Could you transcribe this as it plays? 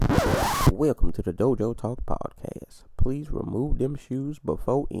Welcome to the Dojo Talk Podcast. Please remove them shoes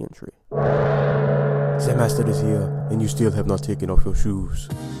before entry. The master is here, and you still have not taken off your shoes.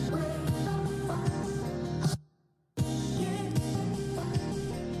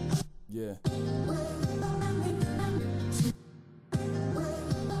 Yeah.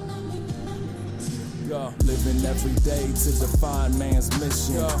 Living every day to define man's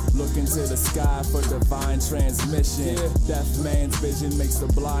mission. Look into the sky for divine transmission. Deaf man's vision makes the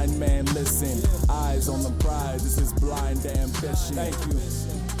blind man listen. Eyes on the prize, this is blind ambition. Thank you.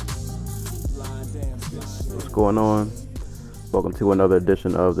 Blind ambition. What's going on? Welcome to another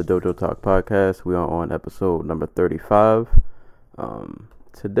edition of the Dojo Talk Podcast. We are on episode number 35.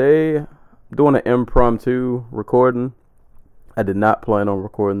 Today, I'm doing an impromptu recording. I did not plan on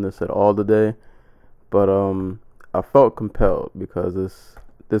recording this at all today. But I felt compelled because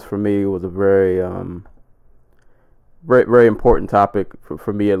this for me was a very very important topic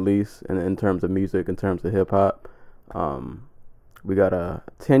for me, at least in terms of music, in terms of hip hop. We got a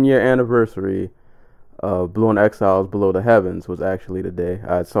 10-year anniversary of Blue and Exile's Below the Heavens was actually today.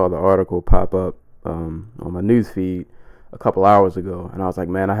 I saw the article pop up on my news feed a couple hours ago, and I was like,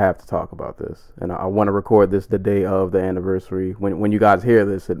 man, I have to talk about this, and I want to record this the day of the anniversary. When you guys hear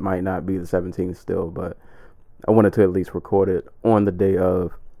this, it might not be the 17th still, but I wanted to at least record it on the day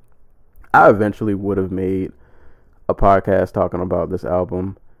of. I eventually would have made a podcast talking about this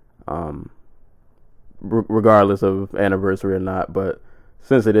album, regardless of anniversary or not, but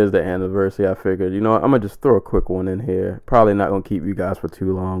since it is the anniversary, I figured, I'm gonna just throw a quick one in here. Probably not gonna keep you guys for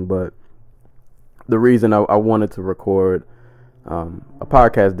too long, but the reason I wanted to record a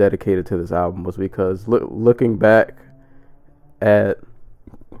podcast dedicated to this album was because looking back at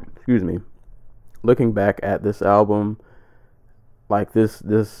this album, like this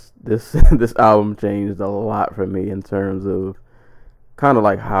album changed a lot for me in terms of kind of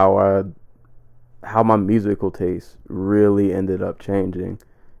like how my musical taste really ended up changing,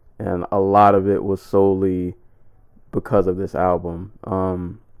 and a lot of it was solely because of this album.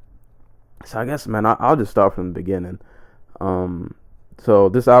 So I guess, man, I'll just start from the beginning. So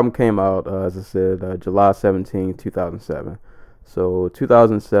this album came out, as I said, July 17, 2007. So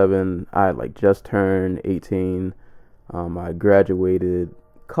 2007, I had just turned 18. I graduated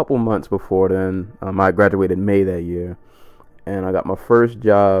a couple months before then. I graduated May that year. And I got my first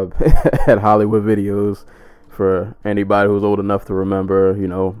job at Hollywood Videos. For anybody who's old enough to remember,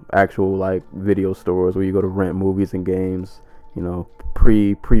 actual video stores where you go to rent movies and games,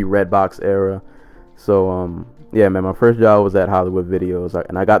 pre Redbox era. So yeah, man, my first job was at Hollywood Videos,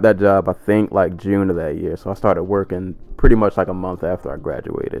 and I got that job I think June of that year. So I started working pretty much a month after I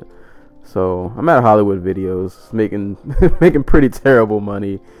graduated. So I'm at Hollywood Videos making making pretty terrible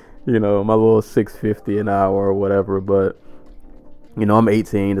money, my little $6.50 an hour or whatever. But I'm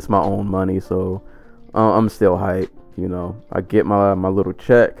 18, it's my own money, so I'm still hyped. I get my little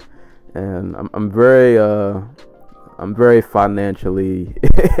check, and I'm very financially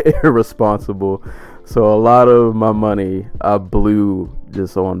irresponsible, so a lot of my money I blew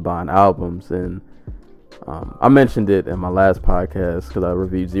just on buying albums. And I mentioned it in my last podcast because I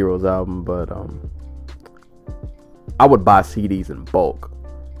reviewed Zero's album, but I would buy CDs in bulk,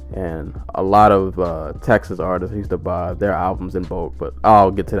 and a lot of Texas artists used to buy their albums in bulk, but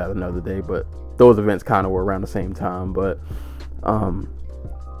I'll get to that another day. But those events kind of were around the same time. But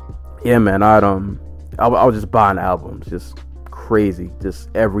yeah, man, I was just buying albums, just crazy, just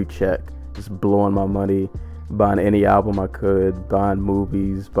every check, just blowing my money, buying any album I could, buying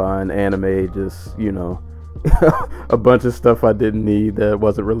movies, buying anime, just, a bunch of stuff I didn't need that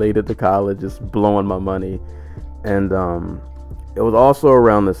wasn't related to college, just blowing my money. And it was also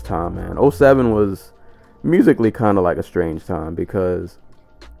around this time, man. 07 was musically kind of a strange time because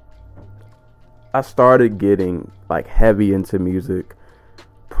I started getting heavy into music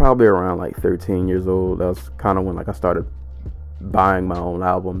probably around 13 years old. That was kind of when I started buying my own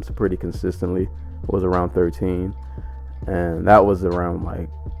albums pretty consistently. It was around 13, and that was around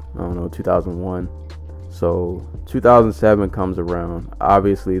 2001. So 2007 comes around.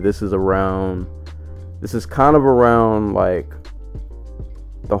 Obviously this is kind of around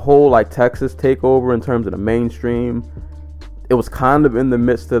the whole Texas takeover in terms of the mainstream. It was kind of in the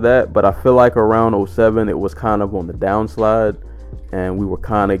midst of that, but I feel around 07 it was kind of on the downslide, and we were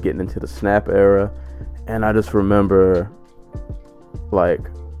kind of getting into the Snap era. And I just remember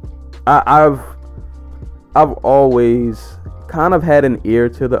I've always kind of had an ear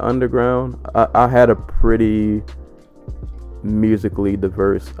to the underground. I had a pretty musically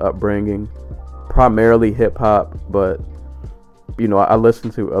diverse upbringing, primarily hip hop, but I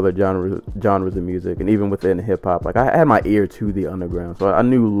listened to other genres of music, and even within hip hop, like I had my ear to the underground, so I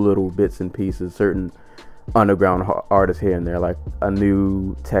knew little bits and pieces, certain underground artists here and there. Like I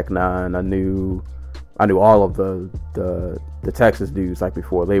knew Tech Nine, I knew all of the Texas dudes like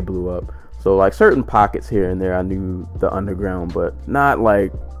before they blew up. So like certain pockets here and there, I knew the underground, but not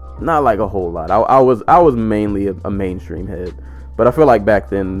like a whole lot. I was mainly a mainstream head, but I feel like back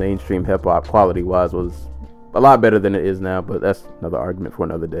then mainstream hip hop quality wise was a lot better than it is now. But that's another argument for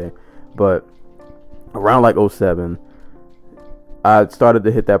another day. But around like 07, I started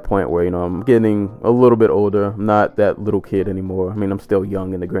to hit that point where I'm getting a little bit older. I'm not that little kid anymore. I mean, I'm still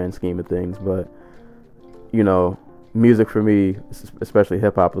young in the grand scheme of things, but music for me, especially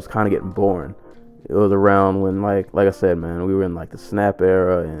hip hop, was kind of getting boring. It was around when, like I said, man, we were in like the Snap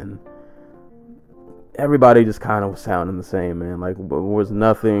era, and everybody just kind of was sounding the same, man. Like there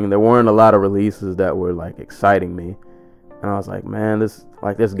weren't a lot of releases that were like exciting me, and I was like, man, there's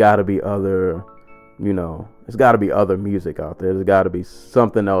got to be other, there's got to be other music out there. There's got to be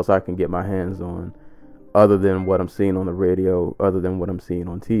something else I can get my hands on, other than what I'm seeing on the radio, other than what I'm seeing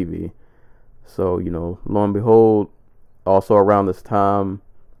on TV. So, lo and behold, also around this time,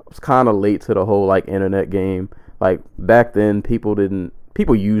 I was kind of late to the whole like internet game. Like back then, people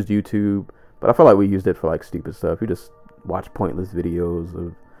used YouTube, but I felt like we used it for like stupid stuff. You just watch pointless videos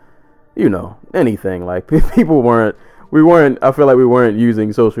of, anything. Like I feel like we weren't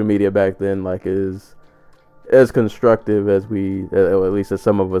using social media back then like as constructive as at least as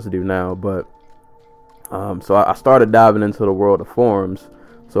some of us do now. But so I started diving into the world of forums.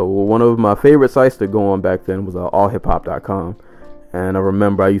 So one of my favorite sites to go on back then was allhiphop.com. And I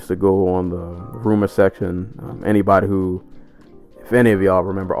remember I used to go on the rumor section. If any of y'all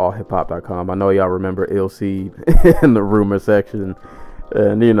remember allhiphop.com, I know y'all remember Ill Seed in the rumor section.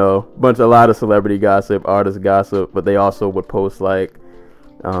 And, a lot of celebrity gossip, artist gossip, but they also would post like,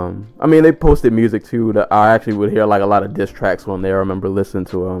 they posted music too. That I actually would hear like a lot of diss tracks on there. I remember listening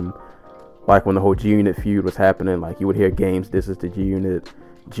to like when the whole G-Unit feud was happening, like you would hear Game's disses to G-Unit.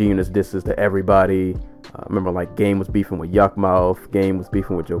 G-Unit's disses to everybody. I remember like Game was beefing with Yuck Mouth, Game was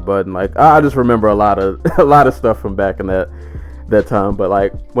beefing with Joe Budden. Like I just remember a lot of stuff from back in that time. But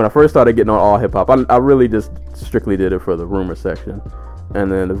like when I first started getting on all hip hop, I really just strictly did it for the rumor section,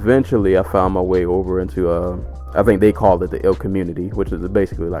 and then eventually I found my way over into I think they called it the Ill Community, which is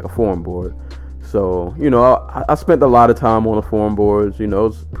basically like a forum board. So I spent a lot of time on the forum boards.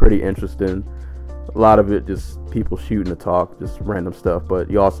 It's pretty interesting. A lot of it just people shooting the talk, just random stuff. But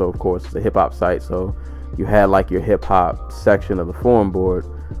you also, of course, it's a hip hop site, so you had like your hip hop section of the forum board.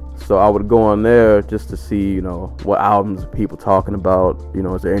 So I would go on there just to see, what albums people talking about.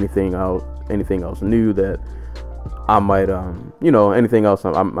 Is there anything else new that I might, anything else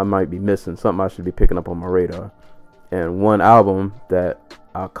I might be missing, something I should be picking up on my radar. And one album that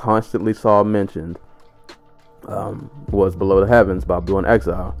I constantly saw mentioned was Below the Heavens by Blue and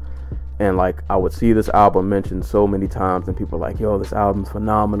Exile. And like I would see this album mentioned so many times, and people were like, yo, this album's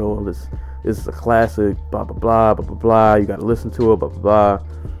phenomenal, this is a classic, blah blah blah blah blah blah, you gotta listen to it, blah blah blah.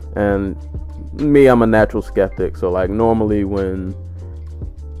 And me, I'm a natural skeptic, so like normally when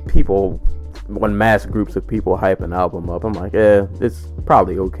mass groups of people hype an album up, I'm like, it's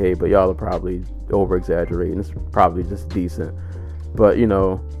probably okay, but y'all are probably over exaggerating, it's probably just decent. But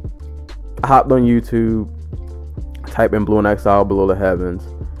I hopped on YouTube, type in Blue and Exile Below the Heavens,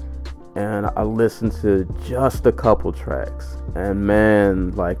 and I listened to just a couple tracks, and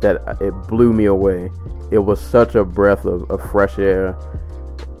man, like that, it blew me away. It was such a breath of fresh air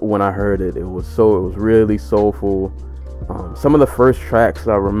when I heard it. It was really soulful. Some of the first tracks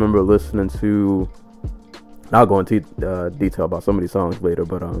I remember listening to, I'll go into detail about some of these songs later,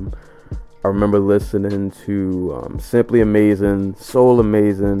 but I remember listening to Simply Amazing, Soul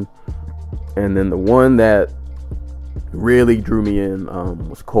Amazing, and then the one that really drew me in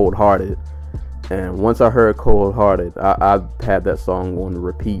was Cold Hearted. And once I heard Cold Hearted, I had that song on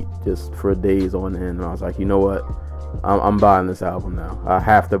repeat just for days on end, and I was like, you know what, I'm buying this album now. I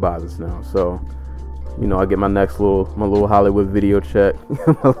have to buy this now. So I get my little Hollywood video check,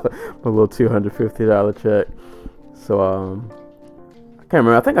 my little $250 check. So I can't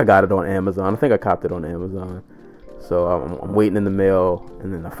remember, I think I got it on Amazon. I think I copped it on Amazon. So I'm waiting in the mail,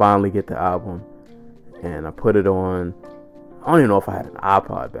 and then I finally get the album, and I put it on. I don't even know if I had an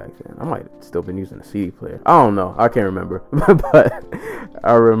iPod back then. I might have still been using a CD player. I don't know. I can't remember. But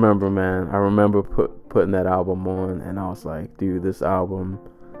I remember, man. I remember putting that album on, and I was like, dude, this album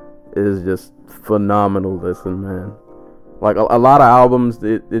is just phenomenal. Listen, man. Like a lot of albums,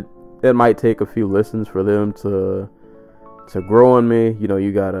 it might take a few listens for them to grow on me.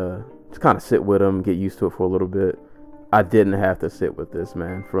 You gotta just kind of sit with them, get used to it for a little bit. I didn't have to sit with this,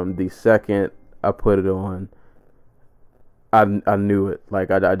 man. From the second I put it on, I knew it.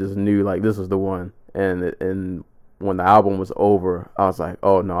 Like I just knew like this was the one. And when the album was over, I was like,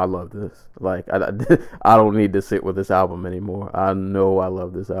 oh no, I love this. Like I don't need to sit with this album anymore. I know I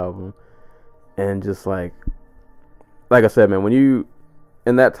love this album. And just like I said, man, when you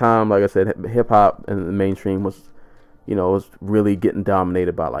in that time, like I said, hip hop and the mainstream was, was really getting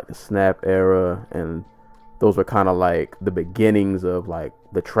dominated by like the Snap era, and those were kind of like the beginnings of like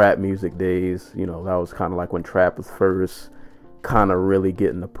the trap music days. That was kind of like when trap was first kind of really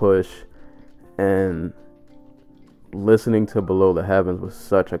getting the push. And listening to Below the Heavens was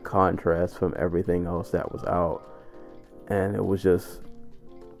such a contrast from everything else that was out. And it was just,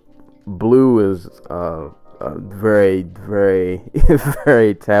 Blue is a very, very,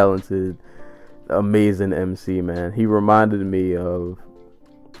 very talented, amazing MC, man. He reminded me of,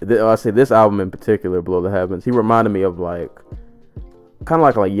 I say this album in particular, Below the Heavens, he reminded me of like, kind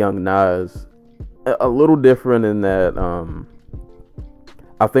of like Young Nas. A little different in that,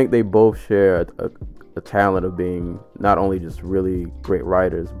 I think they both share a talent of being not only just really great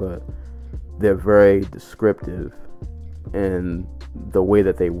writers, but they're very descriptive in the way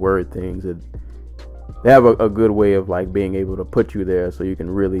that they word things. They have a good way of like being able to put you there so you can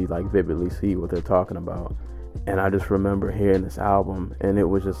really like vividly see what they're talking about. And I just remember hearing this album, and it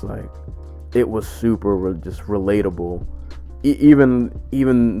was just like, it was super just relatable.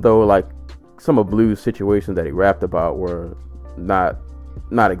 Even though like some of Blue's situations that he rapped about were not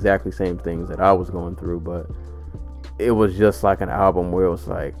exactly same things that I was going through, but it was just like an album where it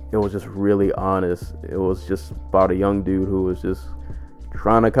was just really honest. It was just about a young dude who was just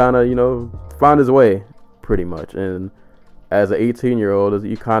trying to kind of, find his way pretty much. And as an 18-year-old,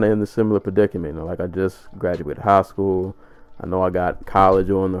 you kind of in the similar predicament. Like I just graduated high school. I know I got college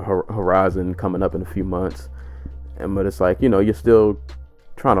on the horizon coming up in a few months. But it's like, you're still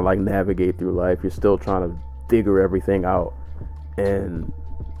trying to like navigate through life. You're still trying to figure everything out. And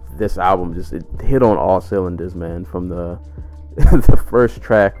this album just, it hit on all cylinders, man. From the the first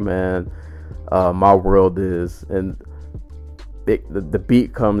track, man, My World Is, and the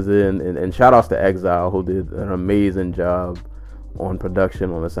beat comes in, and shout outs to Exile, who did an amazing job on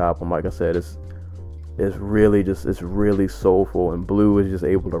production on this album. Like I said, it's really soulful, and Blue is just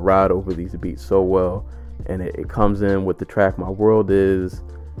able to ride over these beats so well. And it comes in with the track My World Is,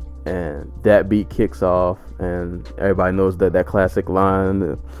 and that beat kicks off, and everybody knows that classic line,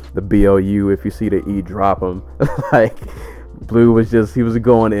 the BLU, if you see the E, drop them. Like Blue he was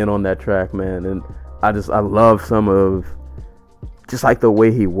going in on that track, man. And I love some of just like the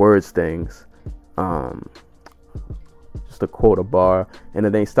way he words things. Just to quote a bar, and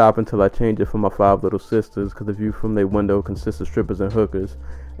it ain't stop until I change it for my 5 little sisters, cause the view from their window consists of strippers and hookers.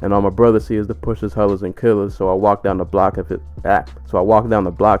 And all my brother see is the pushers, hullers, and killers. So I walk down the block as if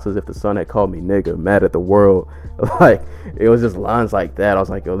the sun had called me nigga, mad at the world. Like, it was just lines like that. I was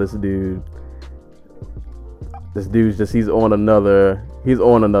like, yo, this dude's just, he's on another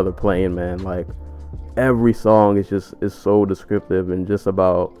plane, man. Like, every song is so descriptive and just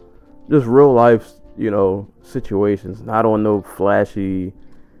about just real life, situations. Not on no flashy,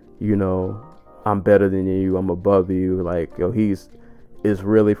 I'm better than you, I'm above you. Like, yo, is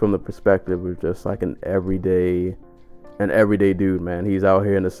really from the perspective of just like an everyday dude, man. He's out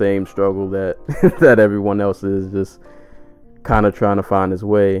here in the same struggle that that everyone else is, just kind of trying to find his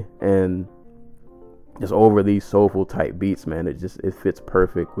way. And just over these soulful type beats, man, it fits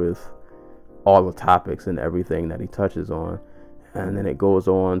perfect with all the topics and everything that he touches on. And then it goes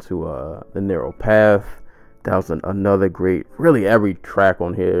on to The Narrow Path. That was another great, really every track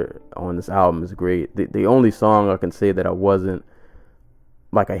on this album is great. The only song I can say that I wasn't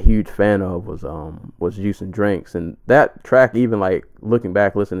like a huge fan of was Juice and Drinks, and that track, even like looking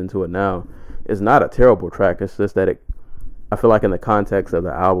back, listening to it now, is not a terrible track. It's just that I feel like in the context of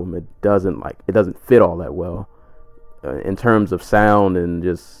the album, it doesn't fit all that well in terms of sound, and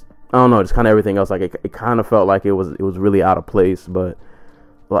just, I don't know, just kind of everything else. Like it kind of felt like it was really out of place. But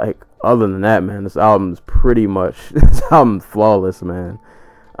like other than that, man, this album is flawless, man.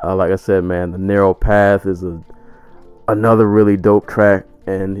 Like I said, man, The Narrow Path is another really dope track.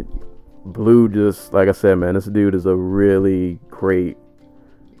 And Blue, just like I said, man, this dude is a really great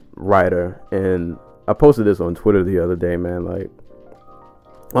writer. And I posted this on Twitter the other day, man. Like,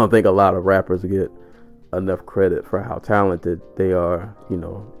 I don't think a lot of rappers get enough credit for how talented they are,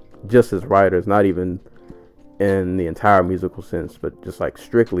 just as writers, not even in the entire musical sense, but just like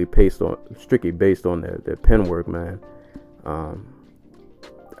strictly based on their pen work, man.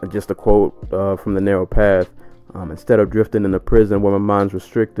 Just a quote from The Narrow Path. Instead of drifting into prison where my mind's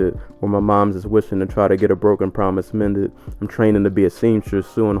restricted, where my mom's is wishing to try to get a broken promise mended, I'm training to be a seamstress,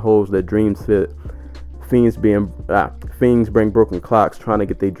 sewing holes that dreams fit. Fiends bring broken clocks, trying to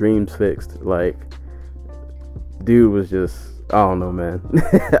get their dreams fixed. Like, dude was just, I don't know, man.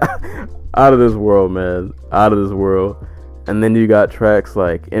 Out of this world, man. Out of this world. And then you got tracks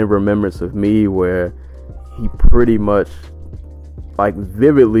like In Remembrance of Me, where he pretty much, like,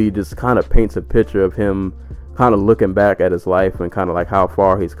 vividly just kind of paints a picture of him kind of looking back at his life and kind of like how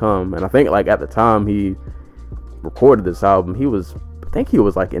far he's come. And I think, like, at the time he recorded this album, he was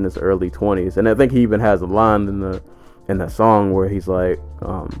like in his early 20s. And I think he even has a line in that song where he's like,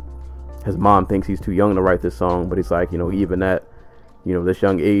 his mom thinks he's too young to write this song, but he's like, even at, this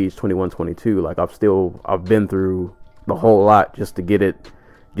young age, 21, 22, like, I've been through the whole lot just to get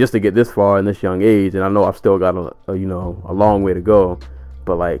this far in this young age, and I know I've still got a long way to go.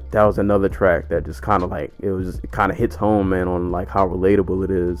 But, like, that was another track that just kind of, like, it kind of hits home, man, on, like, how relatable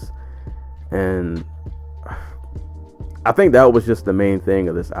it is. And I think that was just the main thing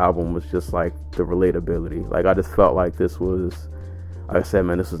of this album, was just, like, the relatability. Like, I just felt like this was, like I said,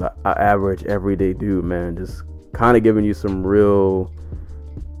 man, this was an average, everyday dude, man, just kind of giving you some real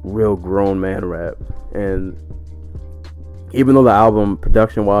grown man rap. And even though the album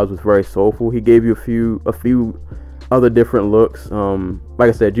production-wise was very soulful, he gave you a few other different looks. Like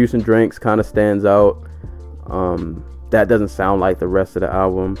I said, Juice and Drinks kind of stands out. That doesn't sound like the rest of the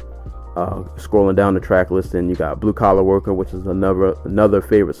album. Scrolling down the track list, and you got Blue Collar Worker, which is another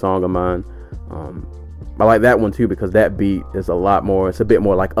favorite song of mine. I like that one too because that beat is it's a bit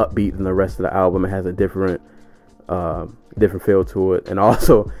more like upbeat than the rest of the album. It has a different feel to it. And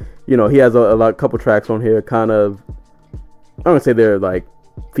also, he has a couple tracks on here, kind of, I don't say they're like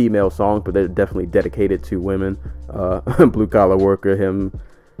female songs, but they're definitely dedicated to women. Blue Collar Worker, him,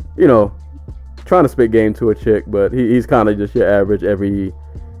 trying to spit game to a chick, but he's kind of just your average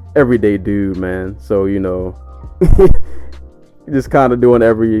everyday dude, man. So, just kind of doing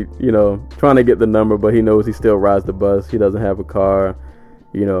trying to get the number, but he knows he still rides the bus. He doesn't have a car.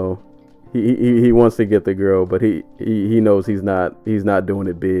 He wants to get the girl, but he knows he's not doing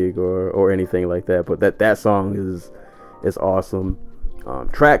it big or anything like that. But that song is awesome.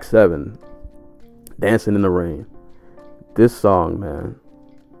 Track 7, Dancing in the Rain. This song, man,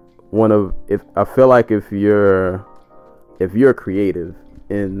 I feel like if you're creative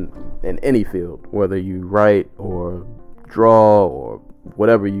in any field, whether you write or draw or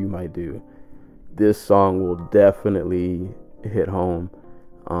whatever you might do, this song will definitely hit home.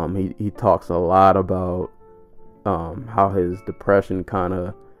 He talks a lot about how his depression kind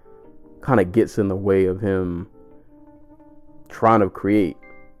of gets in the way of him trying to create.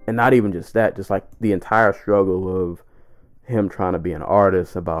 And not even just that, just like the entire struggle of him trying to be an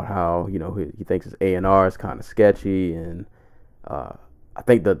artist, about how he thinks his A&R is kind of sketchy. And I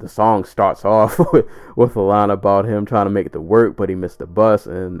think that the song starts off with a line about him trying to make it to work, but he missed the bus.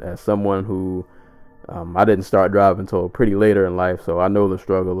 And as someone who I didn't start driving until pretty later in life, so I know the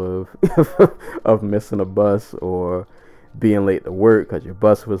struggle of missing a bus or being late to work because your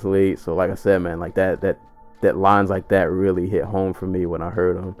bus was late. So like I said, man, like that lines like that really hit home for me when I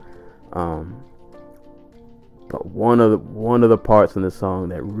heard them. But one of the parts in the song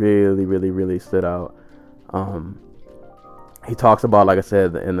that really stood out, he talks about, like I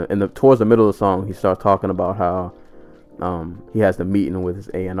said, towards the middle of the song, he starts talking about how he has the meeting with his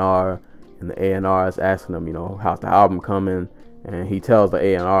A&R, and the A&R is asking him, how's the album coming? And he tells the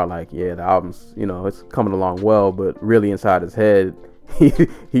A&R, like, yeah, the album's, it's coming along well, but really inside his head,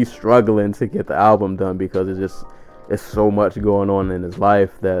 he's struggling to get the album done because it's so much going on in his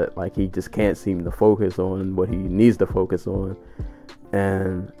life that, like, he just can't seem to focus on what he needs to focus on.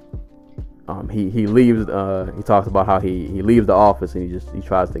 And he leaves. He talks about how he leaves the office and he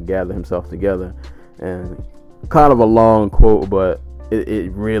tries to gather himself together. And kind of a long quote, but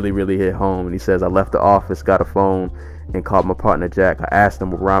it really hit home. And he says, "I left the office, got a phone, and called my partner Jack. I asked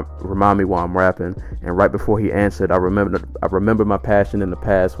him to remind me while I'm rapping, and right before he answered, I remembered my passion in the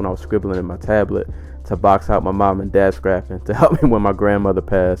past when I was scribbling in my tablet to box out my mom and dad scrapping, to help me when my grandmother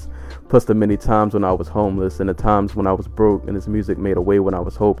passed, plus the many times when I was homeless and the times when I was broke and his music made a way when I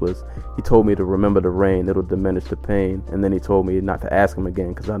was hopeless. He told me to remember the rain, it'll diminish the pain, and then he told me not to ask him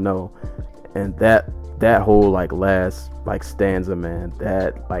again because I know." And that whole last stanza, man,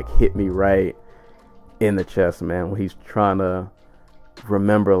 that hit me right in the chest, man, when he's trying to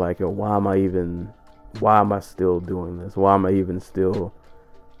remember, why am I still doing this? Why am I even still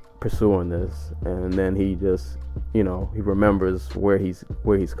pursuing this? And then he just, he remembers where he's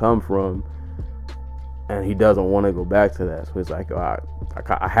come from, and he doesn't want to go back to that. So it's like, oh,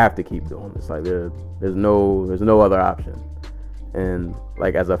 I have to keep doing this. Like there's no other option. And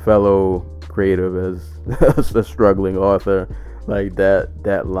like as a fellow creative, as a struggling author, like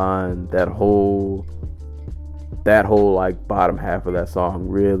that line, that whole like bottom half of that song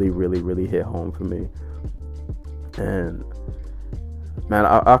really hit home for me. And man,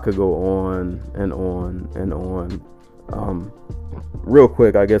 I could go on and on and on. Real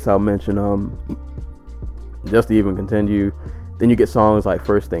quick, I guess I'll mention just to even continue. Then you get songs like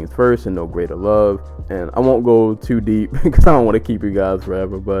First Things First and No Greater Love, and I won't go too deep because I don't want to keep you guys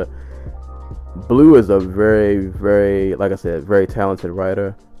forever. But Blue is a very, very, like I said, very talented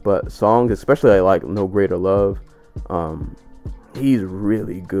writer. But songs, especially like No Greater Love, he's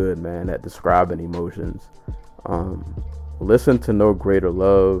really good, man, at describing emotions. Listen to No Greater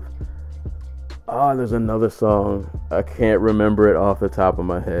Love. There's another song. I can't remember it off the top of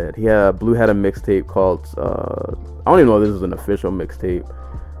my head. Blue had a mixtape called, I don't even know if this is an official mixtape,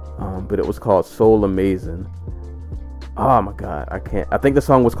 but it was called Soul Amazing. Oh my God, I think the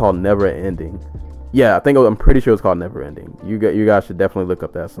song was called Never Ending. Yeah, I'm pretty sure it's called Never Ending. You guys should definitely look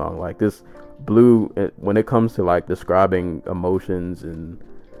up that song. Like this Blue, when it comes to like describing emotions and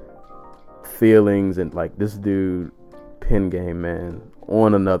feelings, and like this dude, pen game, man,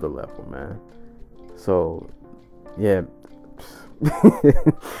 on another level, man. So yeah,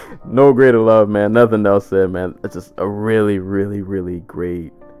 No Greater Love, man. Nothing else said, man. It's just a really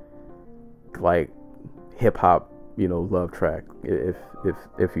great like hip hop, love track,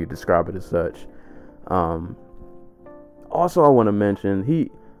 if you describe it as such. Also, I want to mention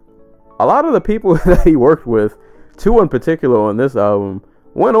a lot of the people that he worked with, two in particular on this album,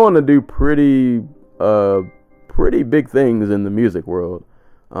 went on to do pretty big things in the music world.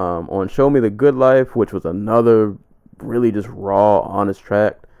 On Show Me the Good Life, which was another really just raw, honest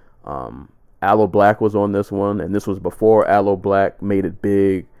track. Aloe Black was on this one, and this was before Aloe Black made it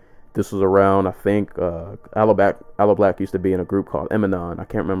big. This was around, I think, Aloe Black used to be in a group called Eminem. I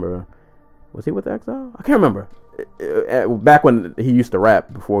can't remember. Was he with Exile? I can't remember. Back when he used to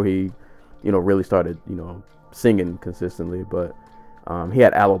rap, before he, really started, singing consistently. But he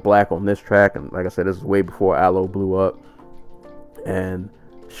had Aloe Black on this track, and like I said, this is way before Aloe blew up. And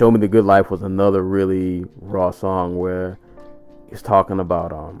Show Me the Good Life was another really raw song where he's talking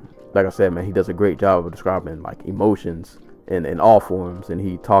about, like I said, man, he does a great job of describing like emotions in all forms. And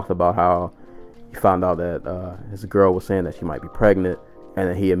he talked about how he found out that his girl was saying that she might be pregnant, and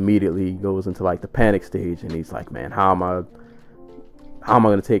then he immediately goes into like the panic stage, and he's like, man, how am I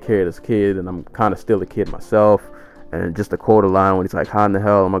going to take care of this kid? And I'm kind of still a kid myself. And just to quote a line when he's like, how in the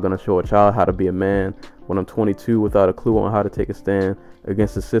hell am I going to show a child how to be a man when I'm 22 without a clue on how to take a stand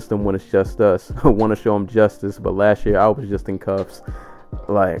against the system when it's just us? I want to show him justice, but last year I was just in cuffs.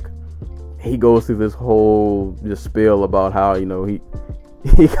 Like, he goes through this whole just spiel about how, he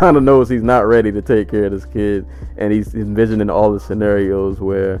kind of knows he's not ready to take care of this kid, and he's envisioning all the scenarios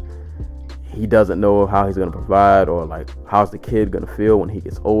where he doesn't know how he's going to provide, or like how's the kid going to feel when he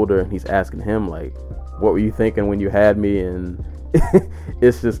gets older. And he's asking him like, what were you thinking when you had me? And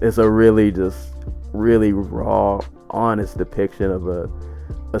it's a really raw, honest depiction of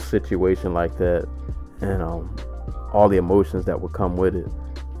a situation like that, and all the emotions that would come with it.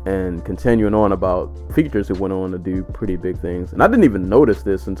 And continuing on about features who went on to do pretty big things. And I didn't even notice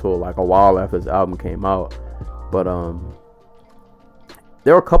this until like a while after this album came out, but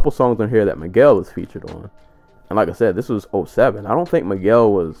there are a couple songs on here that Miguel is featured on. And like I said, this was 2007. I don't think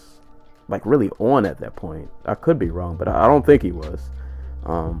Miguel was like really on at that point. I could be wrong, but I don't think he was.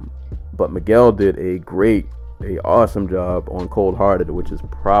 But Miguel did a awesome job on Cold Hearted, which is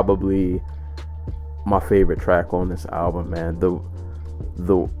probably my favorite track on this album, man.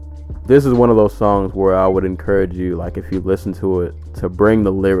 This is one of those songs where I would encourage you, like if you listen to it, to bring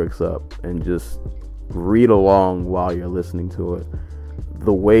the lyrics up and just read along while you're listening to it.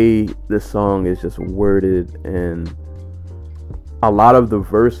 The way this song is just worded, and a lot of the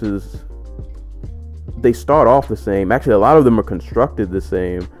verses, they start off the same. Actually, a lot of them are constructed the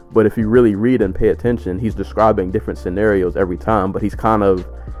same, but if you really read and pay attention, he's describing different scenarios every time, but he's kind of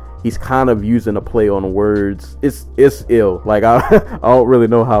using a play on words. It's ill. Like I don't really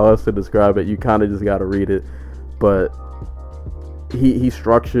know how else to describe it. You kind of just got to read it. But he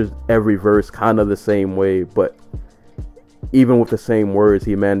structures every verse kind of the same way, but even with the same words,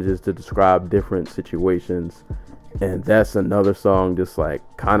 he manages to describe different situations. And that's another song just like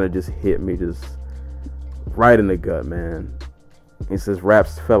kind of just hit me just right in the gut, man. He says,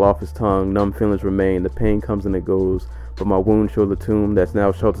 raps fell off his tongue, numb feelings remain, the pain comes and it goes, but my wound showed the tomb that's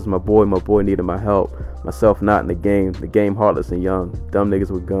now shelters my boy needed my help, myself not in the game heartless and young, dumb niggas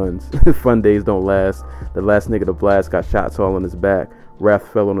with guns, fun days don't last, the last nigga to blast got shots all on his back, wrath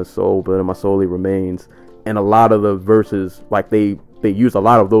fell on his soul, but in my soul he remains. And a lot of the verses, like they use a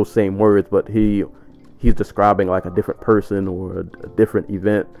lot of those same words, but he's describing like a different person or a different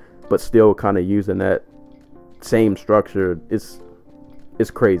event, but still kind of using that same structure. It's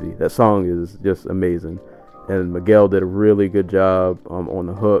crazy. That song is just amazing, and Miguel did a really good job on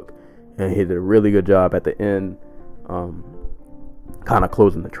the hook, and he did a really good job at the end, kind of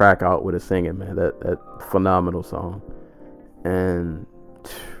closing the track out with his singing, man. That phenomenal song. And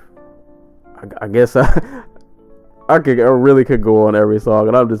I guess I really could go on every song,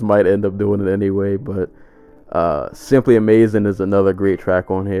 and I just might end up doing it anyway. But Simply Amazing is another great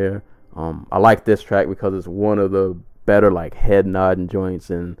track on here. I like this track because it's one of the better like head nodding joints,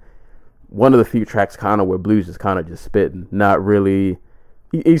 and one of the few tracks kind of where Blues is kind of just spitting, not really.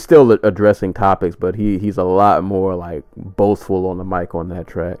 He's still addressing topics, but he's a lot more like boastful on the mic on that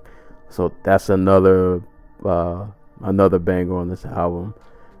track. So that's another banger on this album.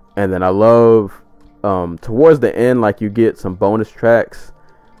 And then I love towards the end, like you get some bonus tracks.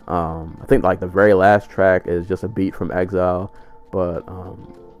 I think like the very last track is just a beat from Exile, but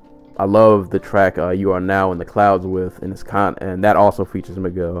I love the track You Are Now in the Clouds with, and and that also features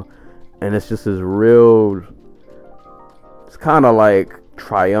Miguel, and it's just this real, it's kind of like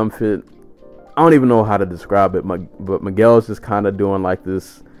triumphant. I don't even know how to describe it, but Miguel's just kind of doing like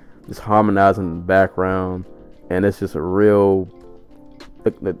this harmonizing in the background, and it's just a real.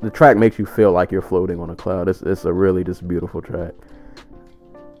 The track makes you feel like you're floating on a cloud. It's a really just beautiful track.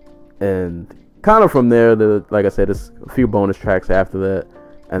 And kind of from there, like I said, there's a few bonus tracks after that,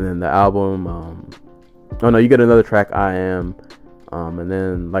 and then the album. You get another track, I Am, and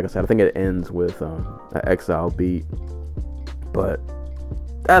then like I said, I think it ends with an Exile beat. But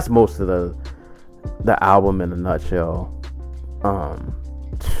that's most of the album in a nutshell.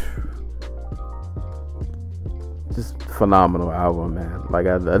 Just phenomenal album, man. Like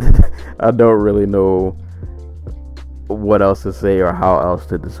I don't really know what else to say or how else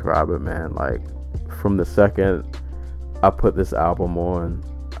to describe it, man. Like from the second I put this album on,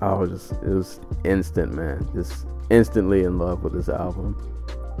 it was instant, man. Just instantly in love with this album.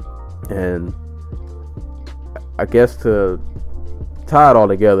 And I guess to tie it all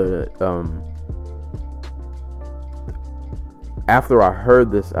together, after I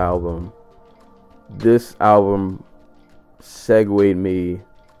heard this album segued me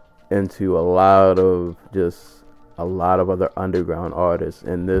into a lot of other underground artists.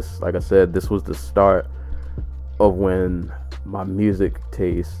 And this, like I said, this was the start of when my music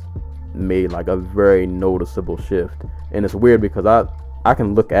taste made like a very noticeable shift. And it's weird because I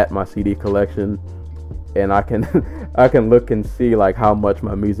can look at my CD collection and I can look and see like how much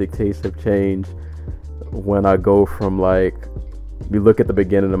my music tastes have changed when I go from like, you look at the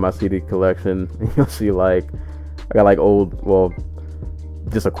beginning of my CD collection and you'll see like I got like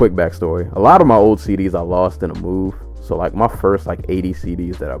just a quick backstory. A lot of my old CDs I lost in a move. So like my first like 80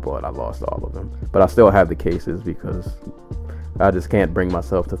 CDs that I bought, I lost all of them. But I still have the cases because I just can't bring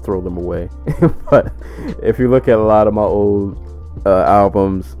myself to throw them away. But if you look at a lot of my old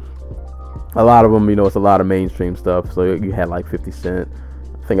albums, a lot of them, it's a lot of mainstream stuff. So you had like 50 Cent.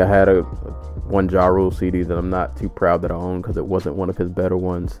 I think I had one Ja Rule CD that I'm not too proud that I own because it wasn't one of his better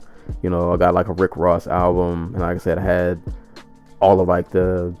ones. I got like a Rick Ross album, and like I said, I had all of like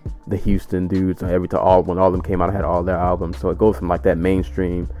the Houston dudes. When all of them came out, I had all their albums. So it goes from like that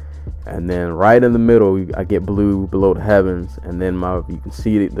mainstream, and then right in the middle, I get Blue, Below the Heavens, and then you can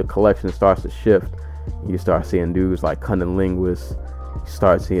see the collection starts to shift. You start seeing dudes like Cunning Linguist. You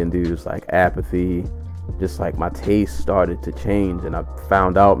start seeing dudes like Apathy. Just like my taste started to change, and I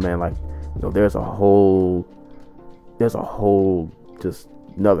found out, man, like there's a whole just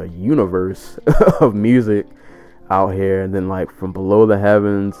another universe of music out here. And then like from Below the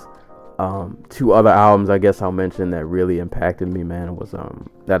Heavens, two other albums I guess I'll mention that really impacted me, man, was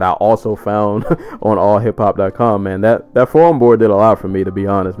that I also found on allhiphop.com, man. That forum board did a lot for me, to be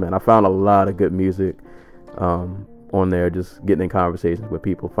honest, man. I found a lot of good music on there, just getting in conversations with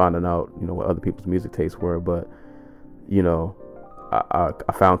people, finding out what other people's music tastes were. But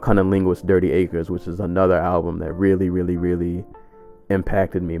I found Cunning Linguist Dirty Acres, which is another album that really, really, really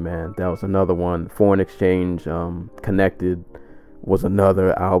impacted me, man. That was another one. Foreign Exchange, Connected was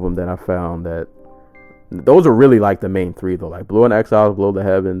another album that I found. That those are really like the main three though, like Blue and Exiles, Below the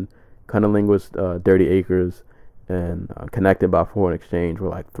Heaven, Cunning Linguist, Dirty Acres, and Connected by Foreign Exchange were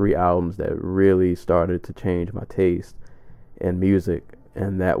like three albums that really started to change my taste in music.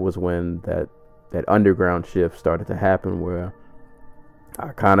 And that was when that that underground shift started to happen, where I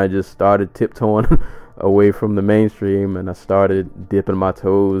kind of just started tiptoeing away from the mainstream, and I started dipping my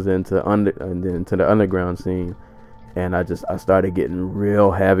toes into the underground scene. And I started getting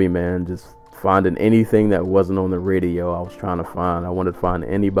real heavy, man. Just finding anything that wasn't on the radio. I was trying to find. I wanted to find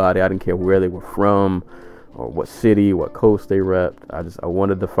anybody. I didn't care where they were from, or what city, what coast they repped. I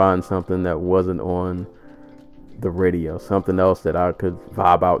wanted to find something that wasn't on the radio, something else that I could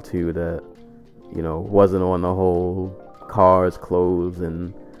vibe out to, that, you know, wasn't on the whole cars, clothes,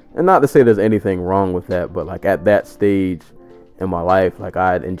 and not to say there's anything wrong with that, but like at that stage in my life, like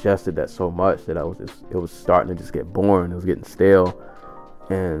I had ingested that so much that it was starting to just get boring. It was getting stale.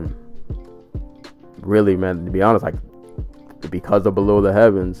 And really, man, to be honest, like, because of Below the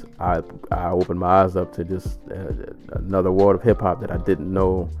Heavens, I opened my eyes up to just another world of hip hop that I didn't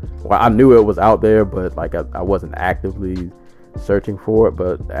know. Well, I knew it was out there, but like I wasn't actively searching for it.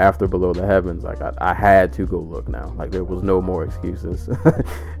 But after Below the Heavens, like I had to go look now. Like, there was no more excuses.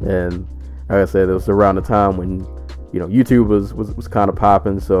 And like I said, it was around the time when, you know, YouTube was kind of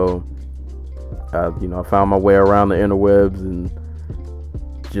popping. So I found my way around the interwebs, and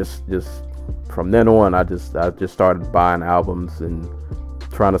just from then on, I just started buying albums and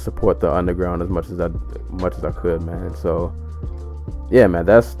trying to support the underground as much as I could, man. So yeah, man,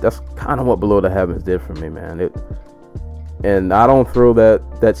 that's kind of what Below the Heavens did for me, man. And I don't throw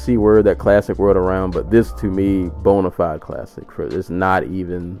that C word, that classic word around, but this, to me, bona fide classic. It's not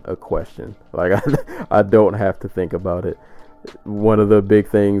even a question. Like, I don't have to think about it. One of the big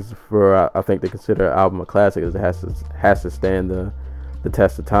things for, I think, to consider an album a classic is it has to stand the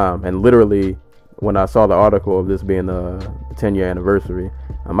test of time. And literally, when I saw the article of this being the 10-year anniversary,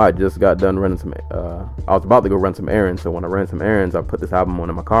 I might just got done running I was about to go run some errands. So when I ran some errands, I put this album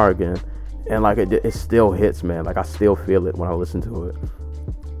on in my car again. And like it still hits, man. Like, I still feel it when I listen to it.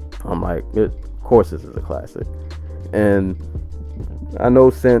 I'm like, of course this is a classic. And I know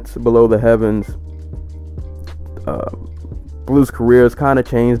since Below the Heavens, Blue's career has kind of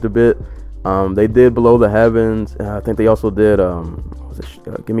changed a bit. They did Below the Heavens. I think they also did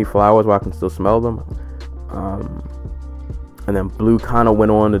Give Me Flowers While I Can Still Smell Them. And then Blue kind of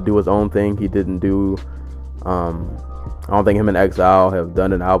went on to do his own thing. He didn't do I don't think him and Exile have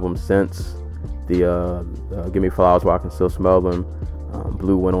done an album since the Give Me Flowers While I Can Still Smell Them.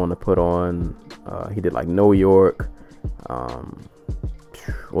 Blue went on to put on, he did like New York.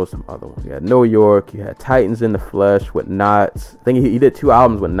 What was some other ones? You had New York, you had Titans in the Flesh with Knots. I think he did 2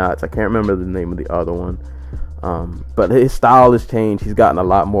 albums with Knots. I can't remember the name of the other one. But his style has changed. He's gotten a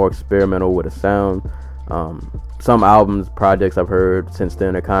lot more experimental with his sound. Some projects I've heard since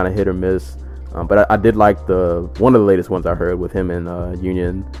then are kind of hit or miss. But I did like one of the latest ones I heard with him and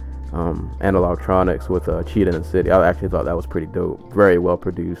Union Analogtronics with Cheetah in the City. I actually thought that was pretty dope. Very well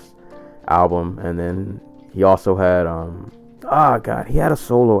produced album. And then he also had he had a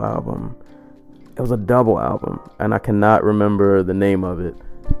solo album. It was a double album, and I cannot remember the name of it.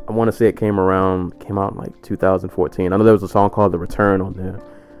 I want to say it came out in like 2014. I know there was a song called The Return on there,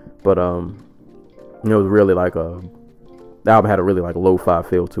 but it was really like the album had a really like lo-fi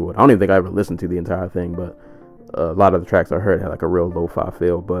feel to it. I don't even think I ever listened to the entire thing, but a lot of the tracks I heard had like a real lo-fi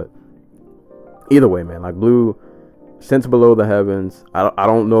feel. But either way, man, like Blue, since Below the Heavens, I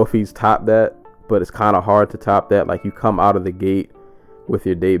don't know if he's topped that, but it's kind of hard to top that. Like, you come out of the gate with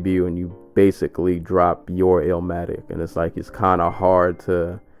your debut and you basically drop Your Illmatic, and it's like, it's kind of hard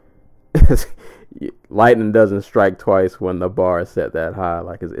to lightning doesn't strike twice when the bar is set that high.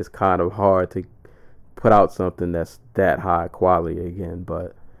 Like, it's kind of hard to put out something that's that high quality again.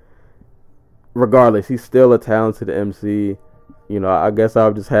 But regardless, he's still a talented MC. I guess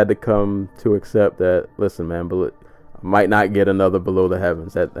I've just had to come to accept that, listen, man, but I might not get another Below the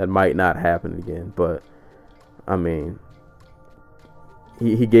Heavens. That might not happen again. But I mean,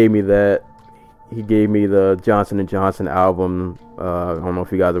 he gave me that. He gave me the Johnson & Johnson album. I don't know if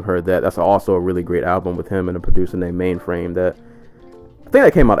you guys have heard that. That's also a really great album with him and a producer named Mainframe. That I think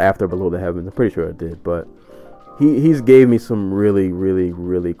that came out after Below the Heavens. I'm pretty sure it did. But he's gave me some really, really,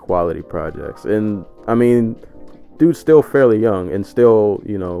 really quality projects. And I mean, dude's still fairly young and still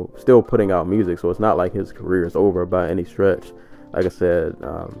putting out music. So it's not like his career is over by any stretch. Like I said,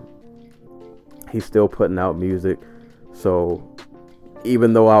 he's still putting out music. So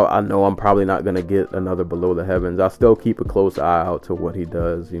even though I know I'm probably not going to get another Below the Heavens, I still keep a close eye out to what he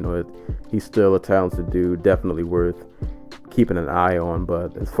does. He's still a talented dude, definitely worth keeping an eye on.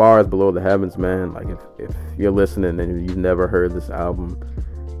 But as far as Below the Heavens, man, like if you're listening and you've never heard this album,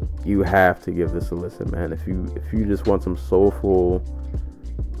 you have to give this a listen, man. If you just want some soulful,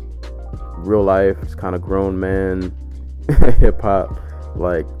 real life, kind of grown man hip hop,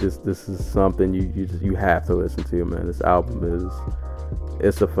 Like this is something you have to listen to, man. This album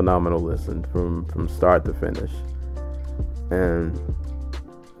it's a phenomenal listen from start to finish. And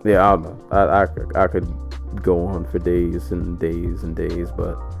yeah, I don't know. I could go on for days and days and days,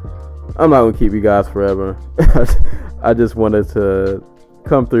 but I'm not gonna keep you guys forever. I just wanted to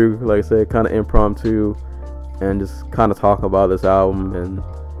come through, like I said, kind of impromptu, and just kind of talk about this album and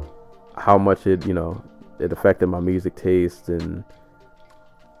how much it affected my music taste. And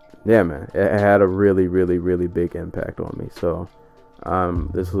yeah, man, it had a really, really, really big impact on me. So I'm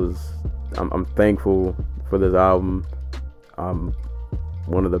thankful for this album.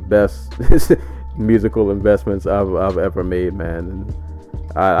 One of the best musical investments I've ever made, man. And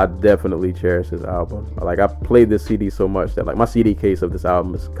I definitely cherish this album. Like, I played this CD so much that like my CD case of this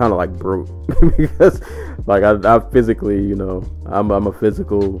album is kind of like broke because like I physically, I'm a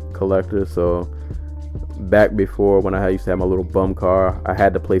physical collector. So back before, when I used to have my little bum car, I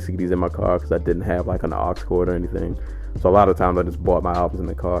had to play CDs in my car because I didn't have like an aux cord or anything. So a lot of times I just bought my albums in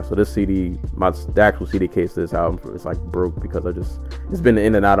the car. So this CD, the actual CD case of this album is like broke because it's been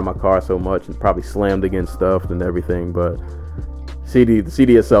in and out of my car so much and probably slammed against stuff and everything. But the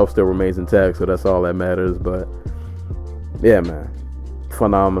CD itself still remains intact, so that's all that matters. But yeah, man,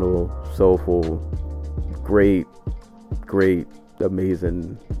 phenomenal, soulful, great,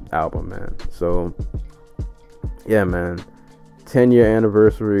 amazing album, man. So yeah, man, 10-year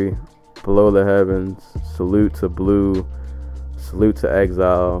anniversary, Below the Heavens. Salute to Blue, salute to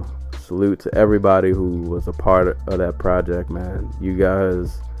Exile, salute to everybody who was a part of that project, man. You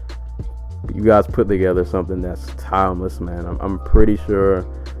guys put together something that's timeless, man. I'm pretty sure,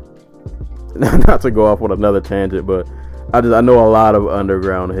 not to go off on another tangent, but I know a lot of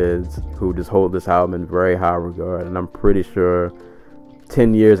underground heads who just hold this album in very high regard, and I'm pretty sure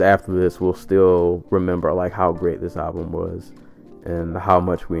 10 years after this we'll still remember like how great this album was and how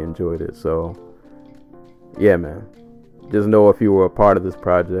much we enjoyed it. So yeah, man, just know if you were a part of this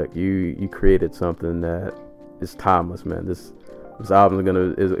project, you created something that is timeless, man. This album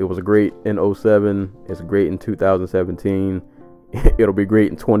it was great in 2007, it's great in 2017, it'll be great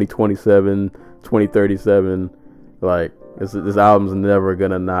in 2027, 2037. Like this album's never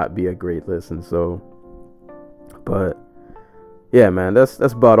gonna not be a great listen. So, but yeah, man, that's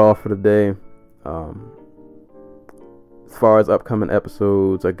about all for today. As far as upcoming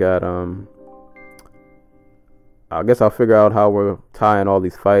episodes, I got I guess I'll figure out how we're tying all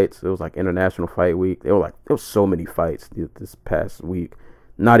these fights. It was like International Fight Week. There was so many fights this past week.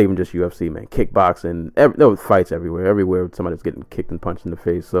 Not even just UFC, man. Kickboxing. There was fights everywhere. Everywhere somebody's getting kicked and punched in the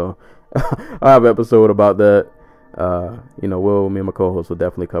face. So I'll have an episode about that. Me and my co-host will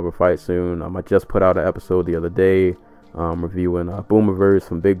definitely cover fights soon. I just put out an episode the other day reviewing Boomerverse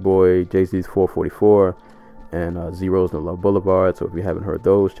from Big Boy, Jay-Z's 444, and Zeros and Love Boulevard. So if you haven't heard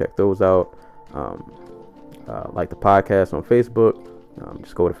those, check those out. Like the podcast on Facebook,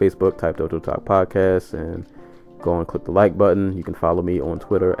 just go to Facebook, type Dojo Talk Podcast, and go and click the like button. You can follow me on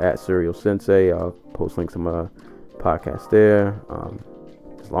Twitter at Serial Sensei. I'll post links to my podcast there.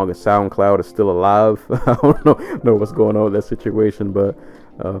 As long as SoundCloud is still alive, I don't know what's going on with that situation, but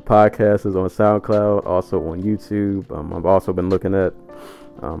podcast is on SoundCloud, also on YouTube. I've also been looking at,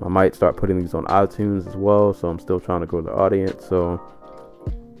 I might start putting these on iTunes as well, so I'm still trying to grow the audience. So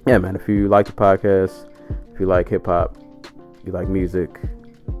yeah, man, if you like the podcast, if you like hip-hop, you like music,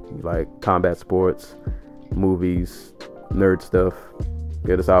 you like combat sports, movies, nerd stuff,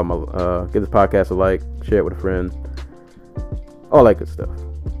 give this podcast a like, share it with a friend, all that good stuff.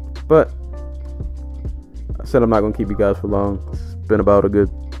 But I said I'm not going to keep you guys for long. It's been about a good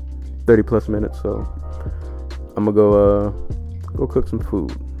 30 plus minutes, so I'm going to go cook some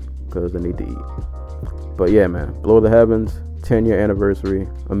food because I need to eat. But yeah, man, Below the Heavens, 10-year anniversary,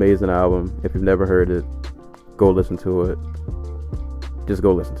 amazing album. If you've never heard it, go listen to it. Just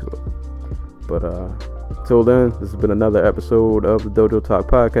go listen to it. But till then, this has been another episode of the Dojo Talk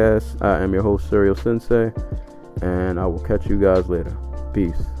Podcast. I am your host, Serial Sensei, and I will catch you guys later.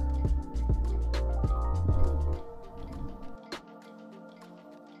 Peace.